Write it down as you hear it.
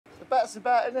bet's a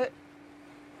bet, isn't it?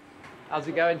 How's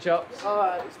it going, Chops? All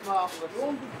right, it's marvellous.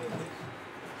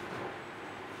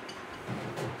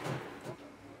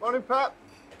 Morning, Pep.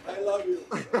 I love you.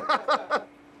 Keep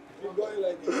going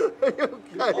like this.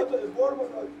 Okay.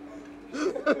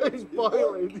 It's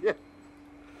boiling, yeah.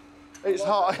 It's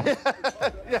hot.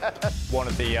 Yeah. One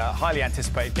of the highly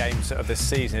anticipated games of the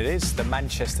season. It is the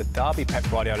Manchester derby. Pep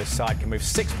Guardiola's side can move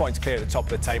 6 points clear at the top of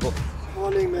the table.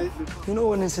 Morning, mate. You know,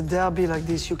 when it's a derby like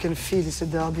this, you can feel it's a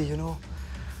derby, you know,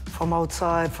 from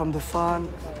outside, from the fan.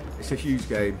 It's a huge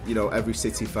game. You know, every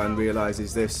City fan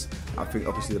realises this. I think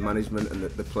obviously the management and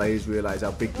the players realise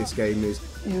how big this game is.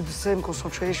 You have the same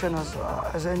concentration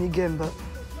as any game, but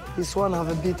this one have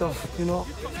a bit of, you know,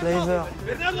 flavour.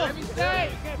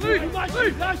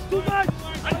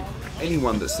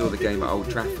 Anyone that saw the game at Old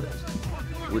Trafford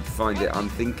would find it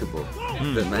unthinkable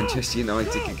that Manchester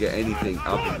United could get anything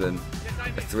other than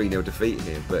a 3-0 defeat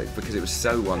here, but because it was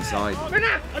so one-sided.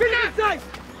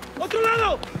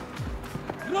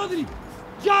 Rodri,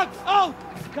 Jack, out!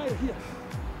 Okay,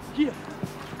 here.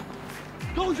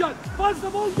 Go, Jack, pass the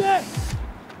ball there!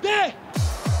 There!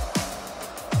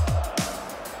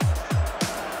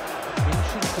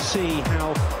 Interesting to see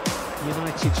how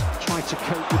United try to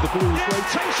cope with the Blues.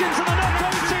 Rotations and they're not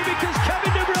going to because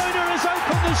Kevin De Bruyne has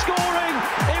opened the scoring.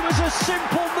 It was a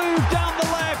simple move down the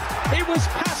left. It was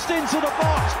passed into the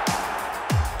box.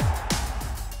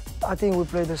 I think we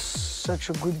played such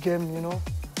a good game, you know.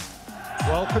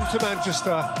 Welcome to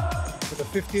Manchester for the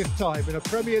 50th time in a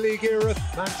Premier League era.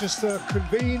 Manchester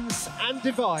convenes and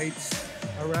divides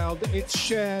around its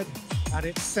shared and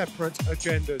its separate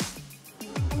agendas.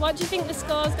 What do you think the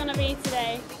score's going to be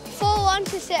today? 4-1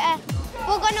 to City.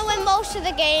 We're going to win most of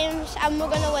the games and we're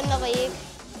going to win the league.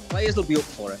 Players will be up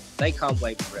for it. They can't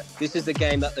wait for it. This is the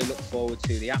game that they look forward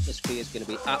to. The atmosphere is going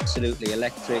to be absolutely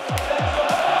electric.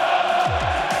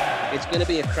 It's going to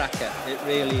be a cracker. It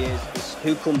really is. It's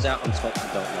who comes out on top, I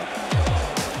don't know.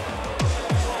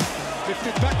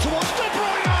 Lifted back towards De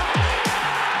Bruyne.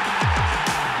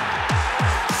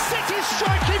 City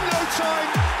strike in no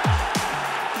time.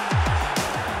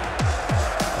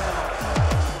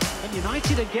 And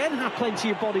United again have plenty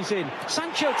of bodies in.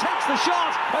 Sancho takes the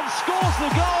shot and scores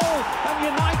the goal.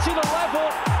 And United are level.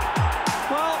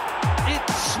 Well, it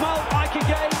smelt like a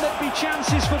game there'd be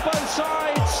chances for both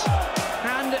sides.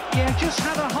 And yeah, just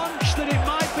had a hunch that it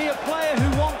might be a player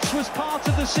who once was part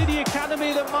of the City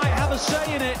Academy that might have a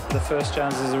say in it. The first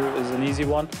chance is an easy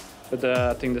one, but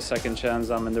I think the second chance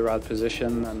I'm in the right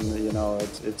position, and you know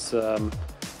it's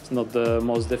not the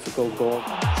most difficult goal.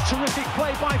 Terrific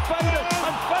play by Foden,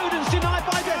 and Foden's denied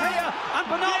by De Gea, and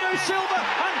Bernardo Silva,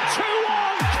 and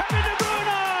 2-1, Kevin De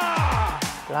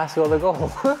Bruyne! Did I score the goal?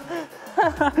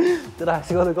 Did I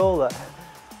score the goal there?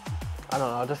 I don't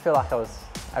know, I just feel like I was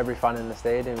every fan in the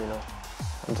stadium, you know.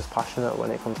 I'm just passionate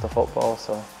when it comes to football,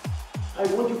 so. I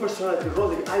want you personality,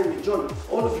 Rodri, I will join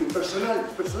all of you, personality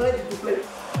to play.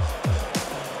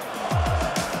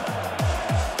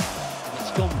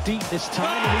 It's gone deep this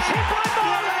time, and he's hit by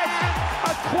Mahrez!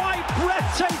 A quite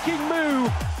breathtaking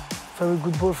move! Very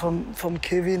good ball from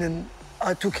Kevin, and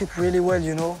I took it really well,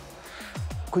 you know.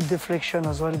 Good deflection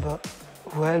as well, but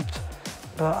who helped.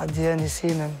 But at the end, he's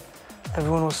in, and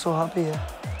everyone was so happy, yeah.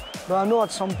 But I know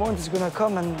at some point it's going to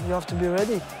come and you have to be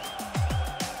ready.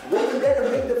 When you let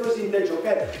them make the first intention,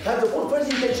 okay? Have the whole first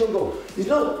intention go. It's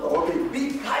not, okay,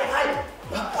 big, high,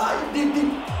 deep.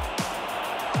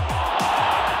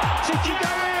 City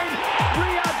go in!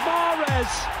 Riyad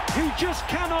Mahrez, who just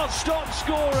cannot stop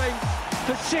scoring.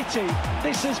 For City,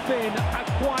 this has been a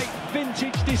quite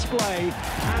vintage display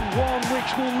and one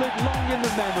which will live long in the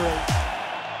memory.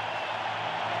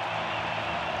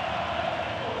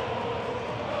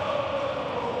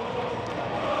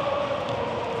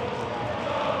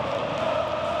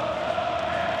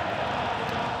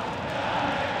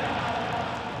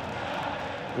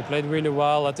 We played really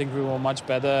well. I think we were much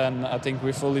better, and I think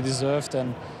we fully deserved.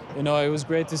 And you know, it was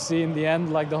great to see in the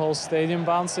end, like the whole stadium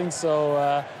bouncing.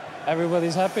 So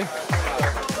everybody's happy.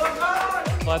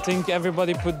 I think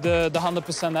everybody put the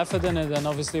 100% effort in it, and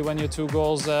obviously when you're 2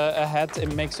 goals ahead,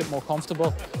 it makes it more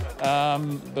comfortable.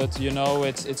 But you know,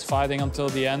 it's fighting until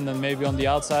the end, and maybe on the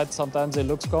outside sometimes it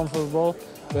looks comfortable,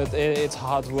 but it's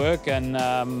hard work. And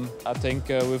I think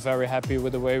we're very happy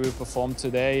with the way we performed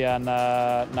today, and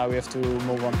now we have to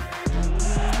move on.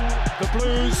 The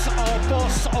Blues are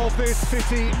boss of this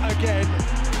city again.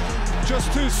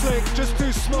 Just too slick, just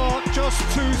too smart, just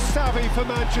too savvy for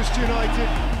Manchester United.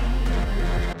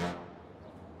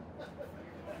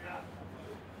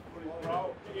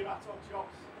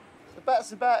 The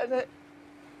bet's a bet, isn't it?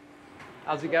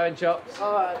 How's it going, Chops?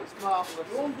 All right, it's marvellous.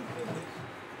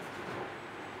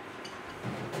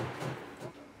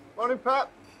 Morning, Pep.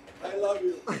 I love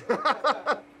you. Keep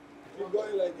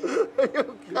going like this.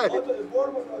 Okay.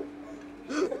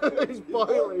 It's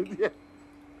boiling, yeah.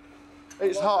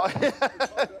 It's hot.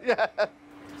 Yeah.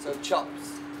 So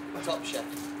Chops, Top Chef,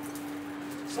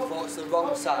 supports the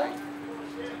wrong side.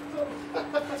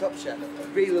 Top Chef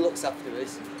really looks after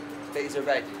us, but he's a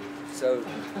red. So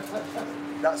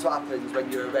that's what happens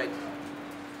when you're a red.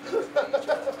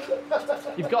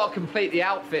 You've got to complete the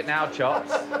outfit now,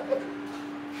 Chops.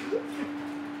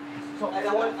 And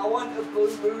I want a blue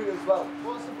moon as well.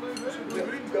 What's the blue moon?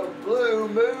 The blue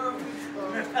moon.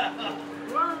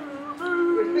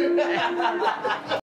 Blue moon.